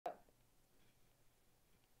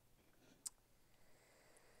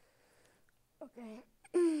Okay.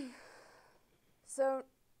 So,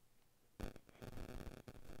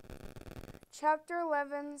 Chapter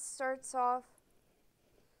 11 starts off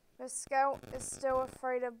with Scout is still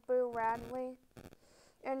afraid of Boo Radley,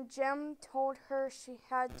 and Jim told her she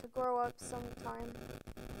had to grow up sometime.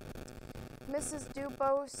 Mrs.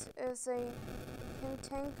 Dubose is a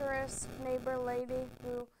cantankerous neighbor lady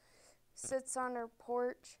who sits on her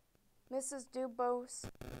porch. Mrs. Dubose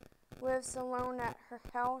lives alone at her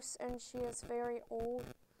house, and she is very old.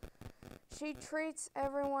 She treats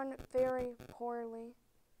everyone very poorly.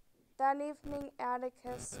 That evening,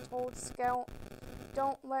 Atticus told Scout,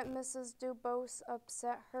 "Don't let Mrs. Dubose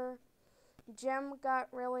upset her." Jim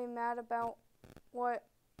got really mad about what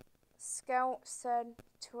Scout said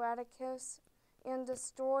to Atticus and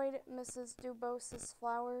destroyed Mrs. Dubose's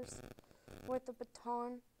flowers with a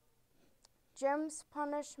baton. Jim's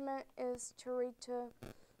punishment is to read to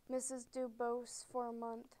Mrs. Dubose for a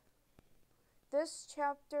month. This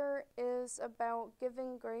chapter is about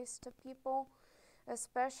giving grace to people,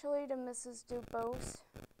 especially to Mrs. Dubose,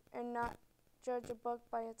 and not judge a book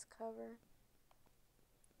by its cover.